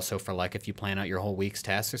day, but also for like if you plan out your whole week's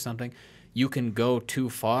tasks or something, you can go too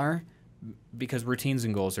far because routines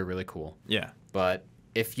and goals are really cool. Yeah. But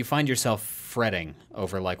if you find yourself fretting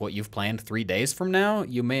over like what you've planned 3 days from now,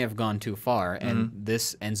 you may have gone too far, and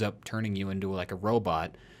this ends up turning you into like a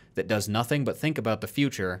robot that does nothing but think about the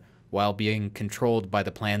future while being controlled by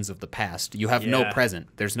the plans of the past. You have no present.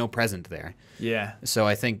 There's no present there. Yeah. So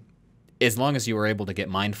I think as long as you were able to get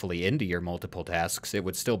mindfully into your multiple tasks, it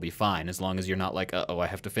would still be fine, as long as you're not like, uh-oh, I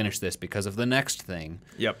have to finish this because of the next thing.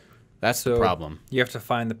 Yep. That's the problem. You have to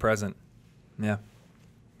find the present. Yeah.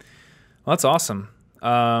 Well, that's awesome.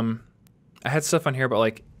 I had stuff on here about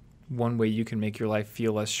like one way you can make your life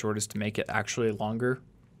feel less short is to make it actually longer.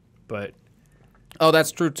 But Oh,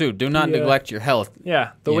 that's true too. Do not neglect your health.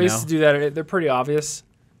 yeah, the ways to do that, they're pretty obvious.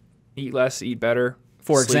 Eat less, eat better.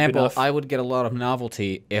 For sleep example, enough. I would get a lot of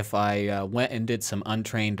novelty if I went and did some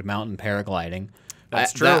untrained mountain paragliding.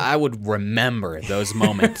 That's true. I would remember those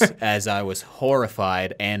moments as I was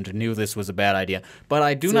horrified and knew this was a bad idea. But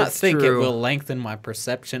I do not That's think true. it will lengthen my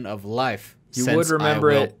perception of life. You since would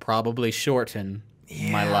remember I will it. probably shorten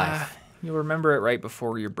my life. You'll remember it right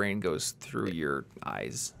before your brain goes through your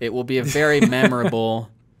eyes. It will be a very memorable,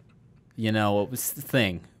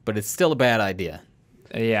 thing. But it's still a bad idea.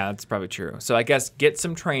 Yeah, that's probably true. So I guess get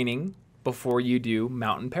some training before you do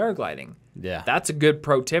mountain paragliding. Yeah. That's a good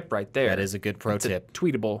pro tip right there. That is a good pro tip.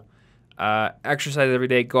 Tweetable. Exercise every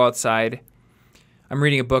day. Go outside. I'm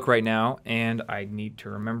reading a book right now, and I need to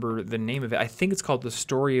remember the name of it. I think it's called The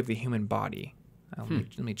Story of the Human Body.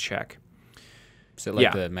 Let me check. Is it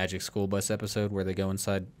like the Magic School Bus episode where they go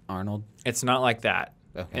inside Arnold? It's not like that.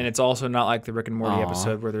 Okay. And it's also not like the Rick and Morty Aw.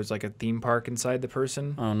 episode where there's like a theme park inside the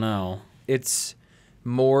person. Oh, no. It's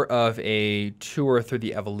more of a tour through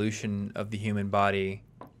the evolution of the human body.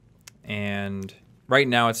 And right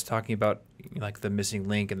now it's talking about like the missing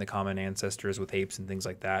link and the common ancestors with apes and things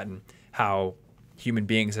like that, and how human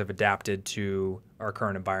beings have adapted to our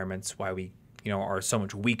current environments, why we are so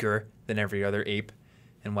much weaker than every other ape,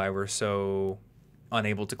 and why we're so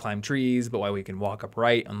unable to climb trees, but why we can walk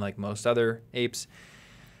upright unlike most other apes.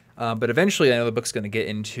 But eventually I know the book's going to get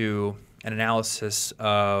into an analysis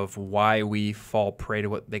of why we fall prey to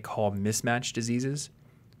what they call mismatched diseases.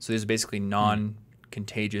 So these are basically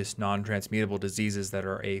non-contagious, non-transmutable diseases that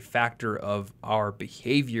are a factor of our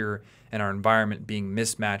behavior and our environment being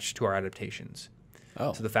mismatched to our adaptations.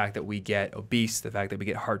 Oh. So the fact that we get obese, the fact that we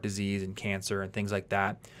get heart disease and cancer and things like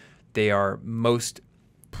that, they are most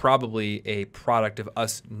probably a product of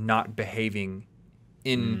us not behaving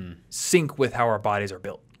in sync with how our bodies are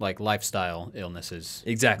built. Like lifestyle illnesses.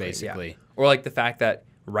 Exactly. Basically. Yeah. Or like the fact that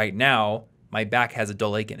right now my back has a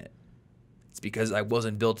dull ache in it. It's because I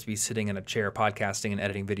wasn't built to be sitting in a chair podcasting and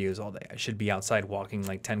editing videos all day. I should be outside walking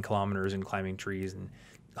like 10 kilometers and climbing trees and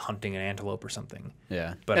hunting an antelope or something.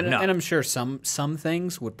 Yeah. But and, no. and I'm sure some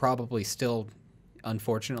things would probably still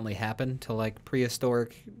unfortunately happen to like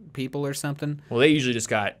prehistoric people or something. Well, they usually just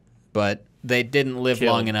got But they didn't live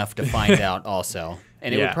killed. long enough to find out also.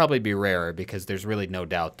 And it Yeah. would probably be rarer because there's really no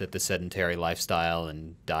doubt that the sedentary lifestyle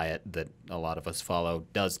and diet that a lot of us follow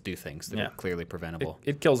does do things that Yeah. are clearly preventable.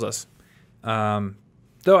 It kills us.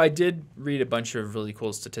 Though I did read a bunch of really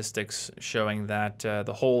cool statistics showing that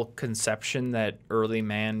the whole conception that early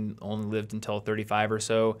man only lived until 35 or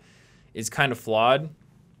so is kind of flawed.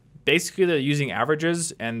 Basically, they're using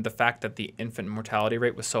averages, and the fact that the infant mortality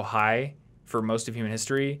rate was so high for most of human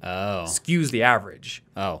history skews the average.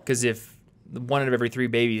 Oh. Because if one out of every 3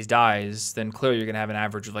 babies dies, then clearly you're going to have an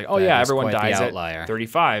average of like, oh That yeah, is everyone quite the dies outlier. at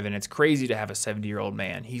 35, and it's crazy to have a 70-year-old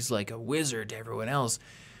man. He's like a wizard to everyone else.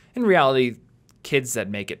 In reality, kids that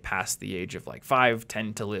make it past the age of like 5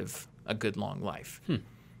 tend to live a good long life.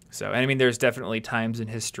 So, and I mean, there's definitely times in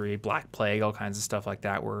history, Black Plague, all kinds of stuff like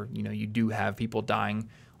that, where you do have people dying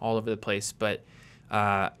all over the place. But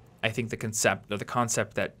I think the concept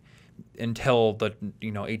that until the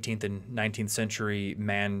 18th and 19th century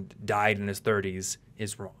man died in his 30s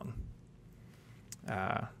is wrong.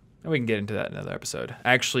 And we can get into that in another episode.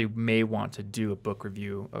 I actually may want to do a book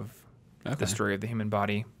review of the story of the human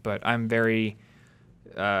body, but I'm very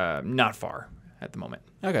not far at the moment.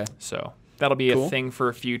 Okay. So that'll be Cool. a thing for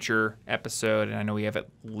a future episode. And I know we have at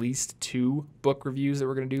least 2 book reviews that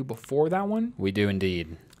we're going to do before that one. We do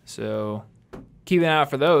indeed. So keep an eye out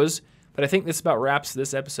for those. But I think this about wraps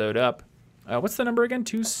this episode up. What's the number again?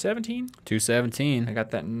 217? 217. I got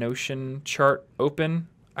that Notion chart open.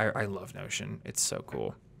 I love Notion. It's so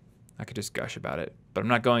cool. I could just gush about it, but I'm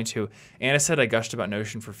not going to. Anna said I gushed about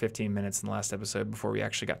Notion for 15 minutes in the last episode before we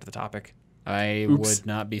actually got to the topic. I Oops. would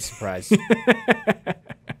not be surprised.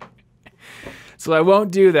 So I won't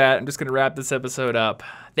do that. I'm just going to wrap this episode up.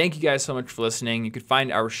 Thank you guys so much for listening. You can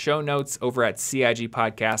find our show notes over at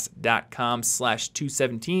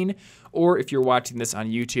cigpodcast.com/217. Or if you're watching this on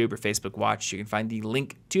YouTube or Facebook Watch, you can find the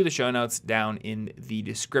link to the show notes down in the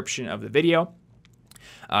description of the video.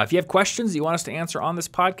 If you have questions you want us to answer on this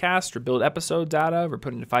podcast or build episodes out of or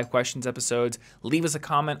put into 5 questions episodes, leave us a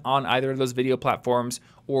comment on either of those video platforms,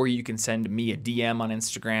 or you can send me a DM on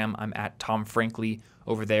Instagram. I'm at Tom Frankly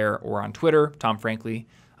over there, or on Twitter, Tom Frankly.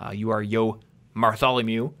 You are Yo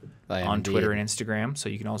Bartholomew on Twitter and Instagram, so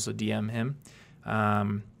you can also DM him.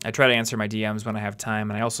 I try to answer my DMs when I have time,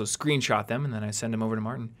 and I also screenshot them, and then I send them over to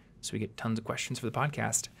Martin, so we get tons of questions for the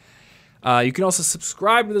podcast. You can also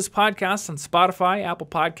subscribe to this podcast on Spotify, Apple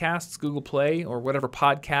Podcasts, Google Play, or whatever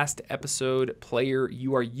podcast episode player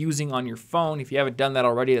you are using on your phone. If you haven't done that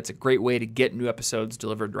already, that's a great way to get new episodes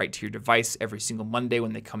delivered right to your device every single Monday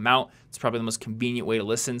when they come out. It's probably the most convenient way to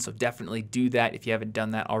listen, so definitely do that if you haven't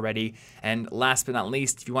done that already. And last but not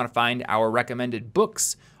least, if you want to find our recommended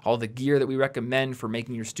books, all the gear that we recommend for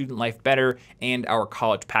making your student life better, and our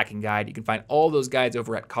college packing guide, you can find all those guides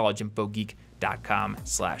over at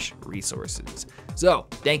collegeinfogeek.com/resources. So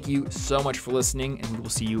thank you so much for listening, and we will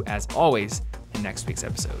see you as always in next week's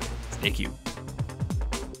episode. Thank you.